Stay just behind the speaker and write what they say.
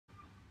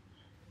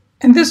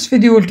In this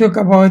video, we'll talk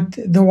about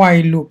the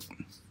while loop.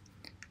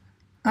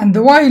 And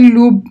the while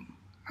loop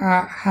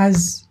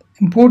has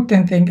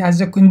important thing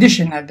as a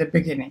condition at the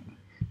beginning.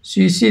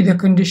 So you see the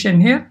condition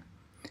here.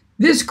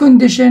 This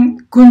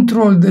condition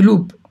controls the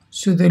loop.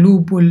 So the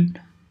loop will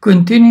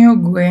continue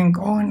going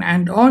on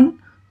and on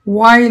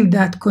while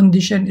that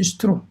condition is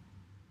true.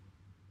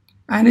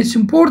 And it's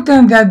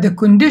important that the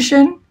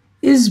condition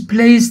is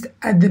placed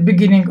at the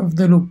beginning of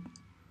the loop.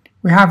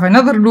 We have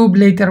another loop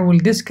later we'll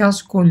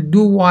discuss called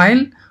do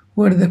while,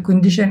 where the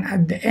condition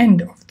at the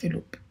end of the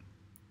loop.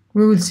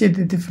 We will see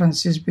the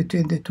differences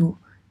between the two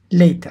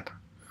later.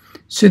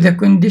 So the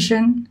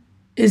condition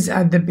is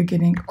at the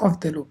beginning of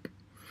the loop.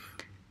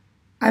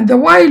 And the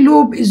while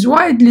loop is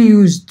widely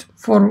used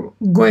for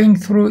going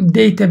through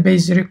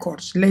database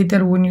records.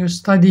 Later when you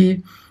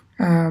study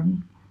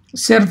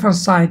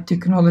server-side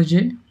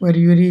technology, where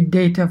you read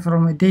data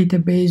from a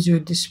database, you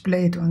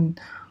display it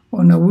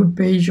on a web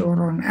page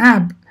or on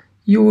app,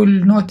 you will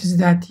notice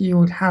that you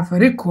will have a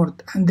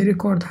record, and the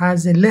record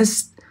has a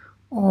list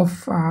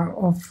of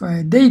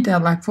data,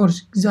 like for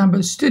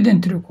example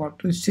student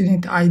record with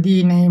student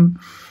ID, name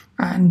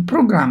and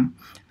program.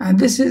 And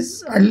this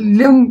is a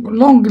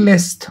long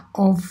list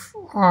of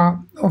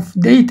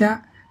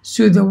data.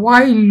 So the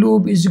while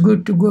loop is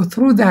good to go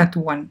through that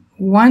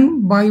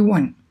one by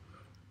one.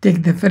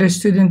 Take the first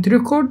student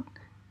record,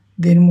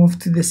 then move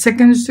to the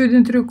second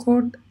student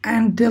record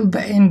until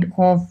the end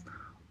of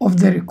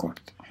the record.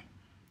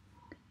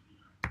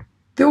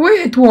 The way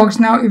it works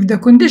now, if the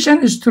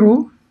condition is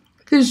true,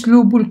 this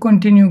loop will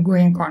continue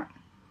going on.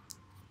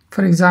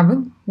 For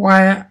example,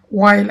 while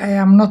I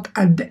am not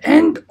at the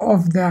end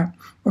of the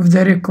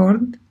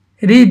record,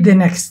 read the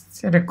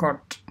next record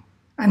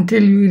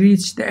until you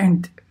reach the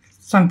end,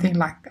 something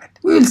like that.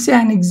 We will see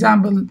an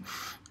example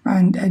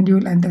and you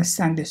will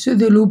understand this. So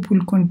the loop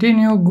will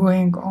continue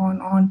going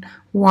on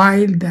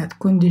while that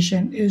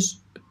condition is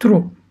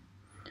true.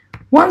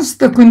 Once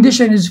the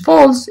condition is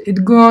false,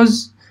 it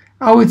goes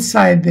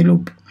outside the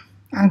loop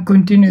and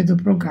continue the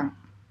program.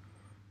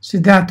 So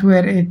that's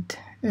where it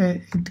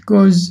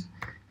goes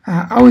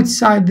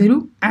outside the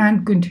loop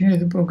and continue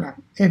the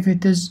program if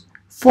it is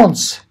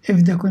false,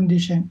 if the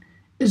condition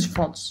is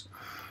false.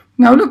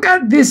 Now look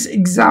at this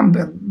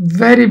example,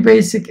 very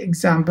basic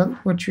example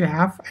which we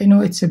have. I know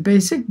it's a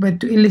basic,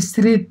 but to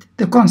illustrate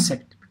the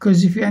concept,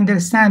 because if you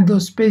understand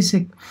those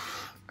basic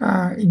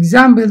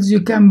examples,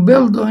 you can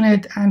build on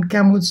it and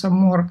come with some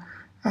more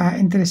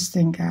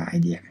interesting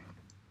idea.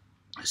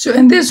 So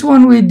in this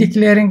one, we're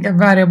declaring a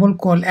variable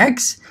called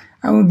x,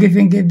 and we're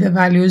giving it the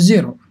value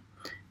 0.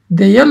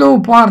 The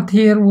yellow part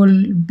here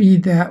will be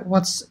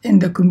what's in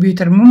the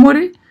computer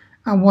memory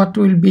and what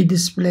will be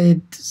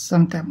displayed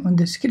sometime on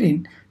the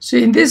screen. So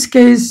in this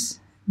case,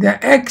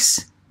 the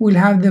x will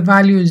have the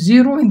value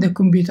 0 in the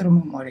computer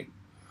memory.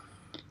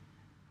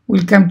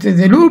 We'll come to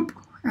the loop,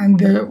 and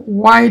the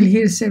while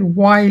here said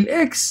while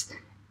x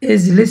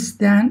is less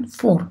than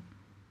 4.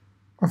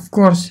 Of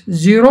course,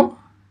 0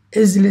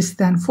 is less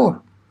than 4.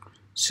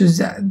 So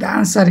the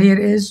answer here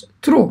is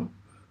true.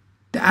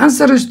 The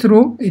answer is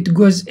true. It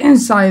goes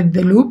inside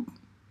the loop,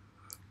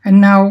 and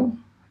now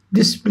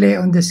display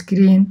on the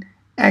screen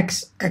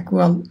x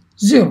equal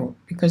 0,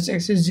 because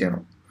x is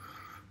 0.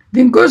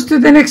 Then goes to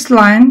the next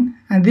line,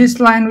 and this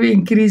line we're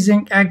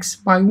increasing x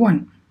by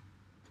 1.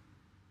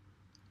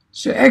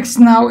 So x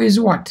now is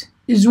what?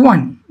 Is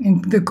 1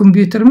 in the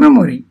computer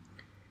memory.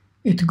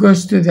 It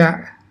goes to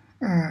the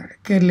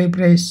curly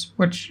brace,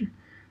 which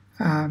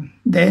the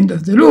end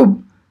of the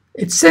loop.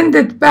 It sends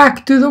it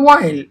back to the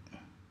while.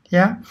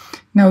 Yeah.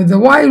 Now the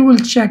while will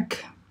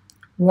check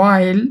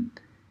while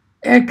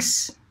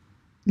x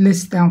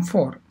less than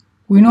 4.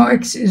 We know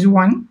x is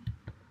 1.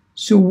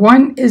 So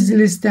 1 is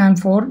less than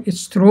 4.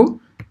 It's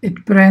true.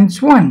 It prints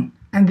 1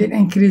 and then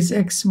increase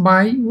x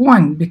by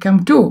 1,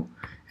 become 2.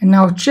 And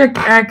now check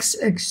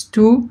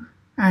x2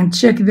 and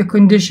check the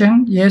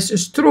condition. Yes,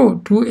 it's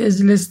true. 2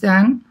 is less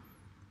than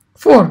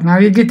 4. Now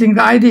you're getting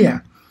the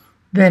idea.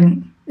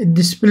 Then it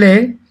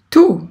display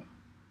 2.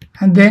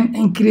 And then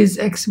increase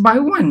x by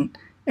 1,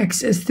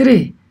 x is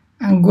 3,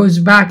 and goes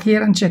back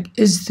here and check,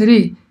 is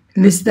 3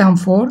 less than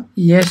 4?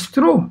 Yes,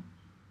 true.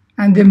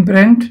 And then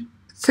print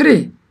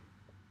 3,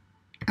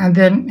 and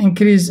then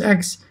increase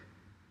x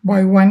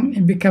by 1,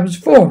 it becomes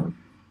 4.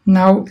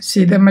 Now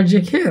see the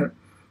magic here.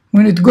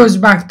 When it goes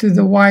back to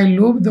the while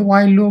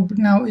loop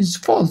now is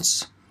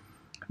false,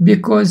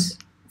 because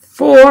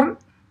 4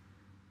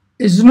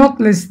 is not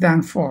less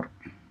than 4.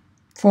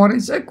 4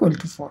 is equal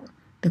to 4.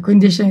 The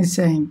condition is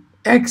saying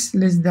x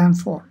less than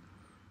 4,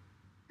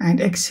 and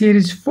x here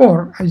is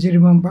 4, as you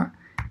remember.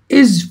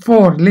 Is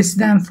 4 less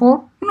than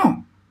 4?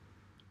 No.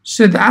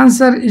 So the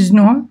answer is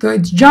no. So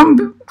it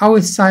jump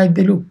outside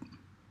the loop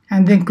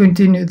and then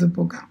continue the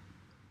program.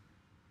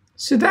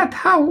 So that's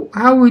how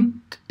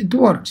it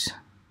works.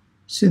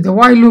 So the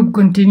while loop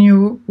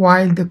continue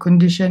while the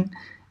condition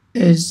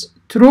is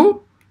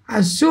true.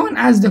 As soon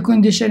as the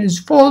condition is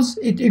false,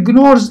 it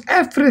ignores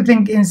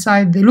everything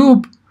inside the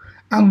loop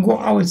and go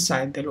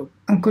outside the loop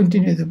and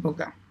continue the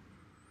program.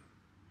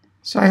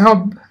 So I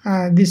hope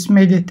this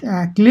made it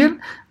clear.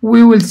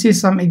 We will see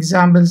some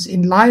examples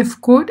in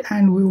live code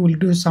and we will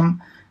do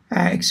some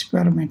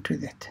experiment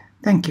with it.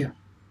 Thank you.